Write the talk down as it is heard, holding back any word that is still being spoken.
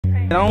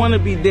don't want to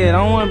be dead,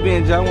 I don't want to be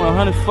in jail, I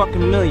want 100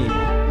 fucking million.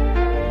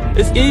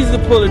 It's easy to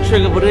pull the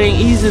trigger, but it ain't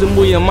easy to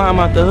move your mom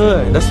out the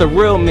hood. That's a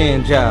real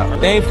man job.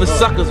 They ain't for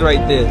suckers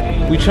right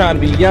there. We trying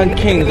to be young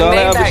kings, all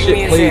that other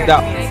shit played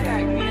out.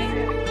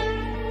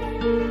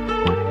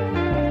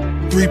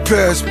 3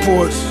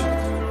 passports,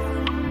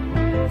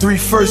 3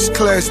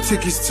 first-class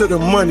tickets to the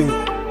money,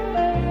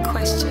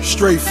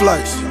 straight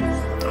flights.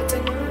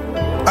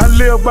 I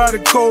live by the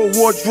cold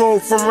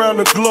wardrobe from around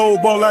the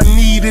globe. All I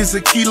need is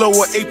a kilo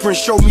of apron,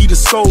 show me the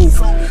stove.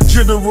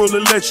 General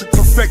Electric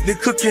perfected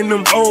cooking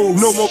them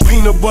O's. No more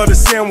peanut butter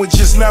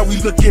sandwiches, now we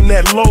looking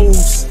at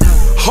loaves.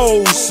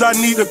 Hoes, I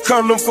need a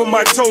condom for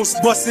my toast.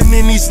 Busting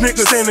in these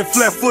niggas, standing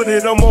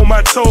flat-footed, I'm on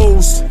my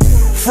toes.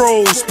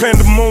 Froze,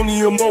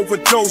 pandemonium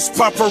overdose,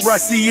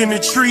 paparazzi in the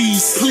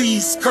trees,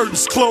 please,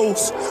 curtains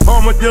closed.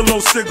 Armadillo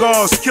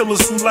cigars,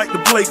 killers who like to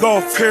play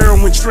golf.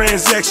 Heroin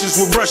transactions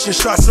with Russian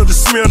shots of the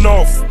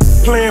Smirnoff.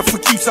 Playing for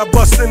keeps, I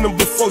bust in them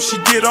before she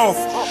get off.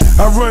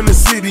 I run the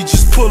city,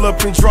 just pull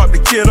up and drop the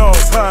kid off.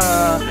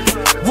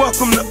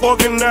 Welcome to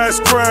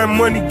organized crime,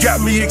 money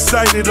got me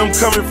excited, I'm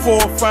coming 4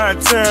 or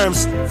 5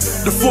 times.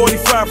 The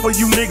 45 for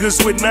you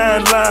niggas with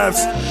 9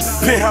 lives.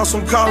 Penthouse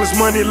on college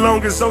money,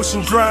 long as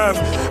Ocean Drive.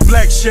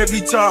 Black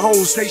Chevy Tahoe,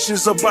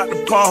 stations about the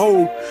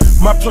pothole.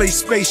 My place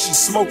spacious,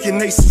 smoking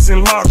aces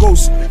and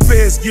Lagos.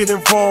 Feds get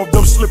involved,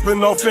 I'm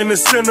slipping off in the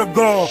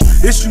synagogue.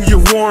 Issue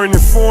your warrant,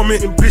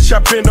 informant, and bitch, I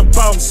been a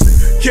boss.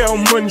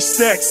 Count money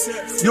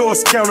stacks,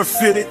 yours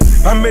counterfeited.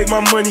 I made my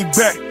money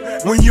back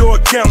when your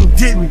accountant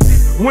didn't.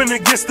 Win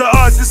against the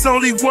odds, it's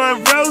only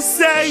one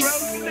rosé.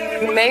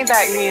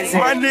 Maybach music.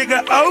 My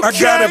nigga, okay. I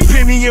got a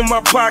penny in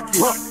my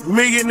pocket,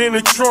 million in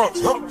the trunk.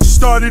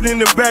 Started in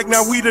the back,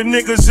 now we the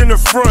niggas in the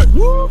front.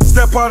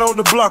 Step out on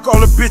the block, all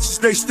the bitches,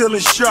 they still in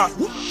shock.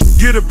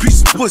 Get a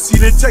piece of pussy,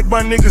 then take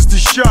my niggas to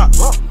shop.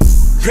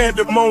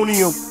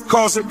 Pandemonium,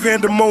 causing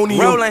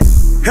pandemonium. Rolling.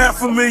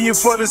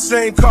 $500,000 for the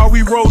same car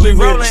we rolling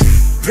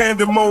with.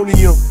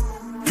 Pandemonium,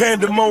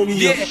 pandemonium.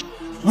 Yeah.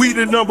 We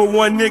the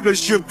 #1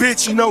 niggas, your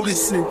bitch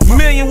noticing.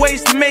 Million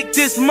ways to make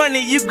this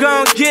money, you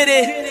gon' get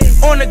it.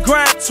 On the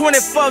grind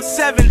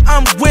 24/7,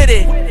 I'm with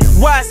it.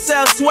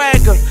 YSL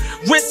swagger,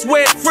 wrist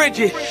wear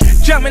frigid.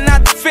 Jumping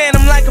out the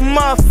phantom like a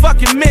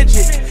motherfucking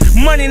midget.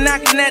 Money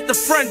knocking at the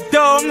front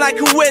door, I'm like,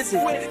 who is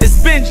it? It's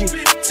Benji.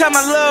 Tell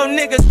my little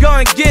nigga go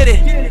and get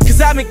it.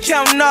 Cause I've been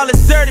counting all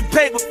this dirty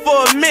paper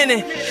for a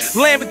minute.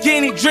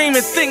 Lamborghini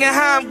dreaming, thinking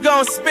how I'm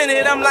gon' spin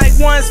it. I'm like,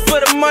 1's for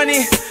the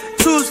money,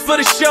 2's for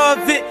the show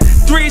of it.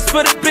 3's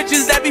for the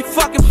bitches that be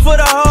fucking for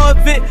the whole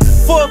of it.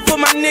 4 for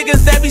my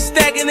niggas that be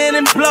stacking it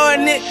and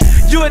blowing it.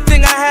 You would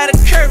think I had a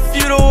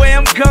curfew the way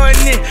I'm going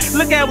in.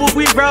 Look at what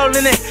we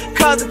rolling in,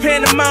 causing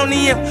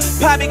pandemonium.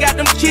 Poppy got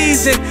them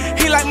keys in,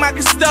 he like my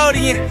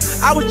custodian.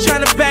 I was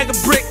trying to bag a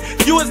brick,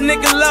 you was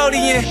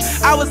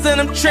Nickelodeon. I was in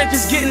them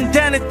trenches getting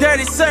down and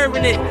dirty,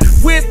 serving it.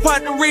 We's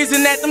part the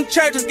reason that them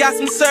churches got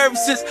some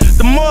services.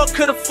 The more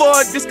could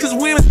afford this cause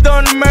we was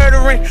doing the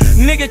murdering.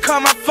 Nigga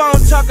call my phone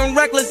talking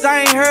reckless,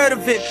 I ain't heard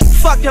of it.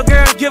 Fuck your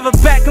girl, give her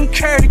back, I'm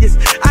courteous.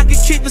 I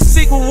could keep a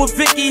secret with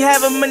Vicky,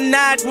 have a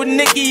menage with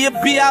Nikki. Or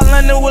be out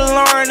London with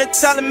Lauren and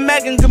telling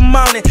Megan good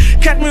morning.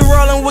 Catch me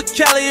rolling with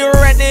Kelly or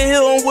at the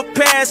hill and with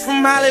Paris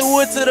from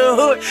Hollywood to the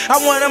hood. I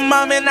want a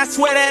mom and I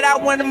swear that I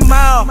want them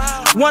all.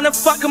 Wanna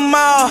fuck them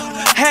all.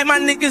 Had my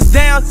niggas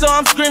down so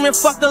I'm screaming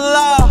fuck the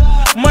law.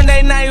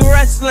 Monday night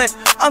wrestling,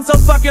 I'm so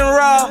fucking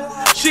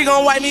raw. She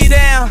gon' wipe me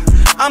down,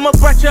 I'ma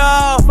brush her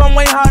off. I'm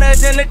way harder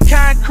than the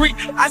concrete,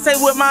 I say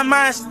what my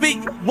mind speak.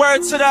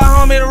 Word to the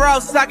homie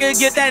Ross, I can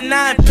get that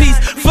 9-piece.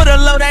 For the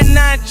low, that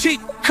 9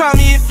 cheap. Call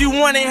me if you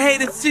want it, hate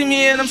to see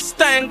me and I'm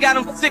stunning. Got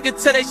them sick to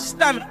their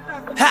stomach.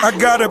 I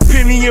got a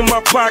penny in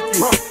my pocket,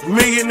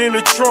 million in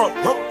the trunk.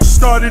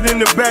 Started in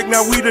the back,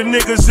 now we the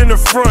niggas in the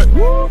front.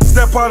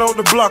 Step out on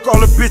the block, all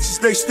the bitches,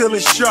 they still in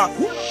shock.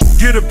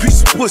 Get a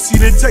piece of pussy,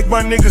 then take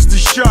my niggas to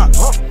shop.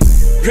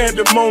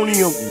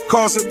 Pandemonium,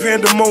 causing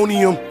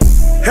pandemonium.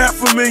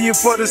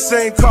 $500,000 for the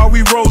same car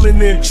we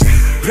rolling in.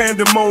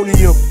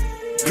 Pandemonium,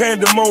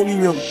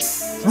 pandemonium.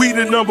 We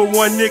the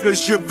 #1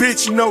 niggas, your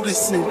bitch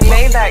noticing.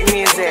 Maybach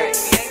music.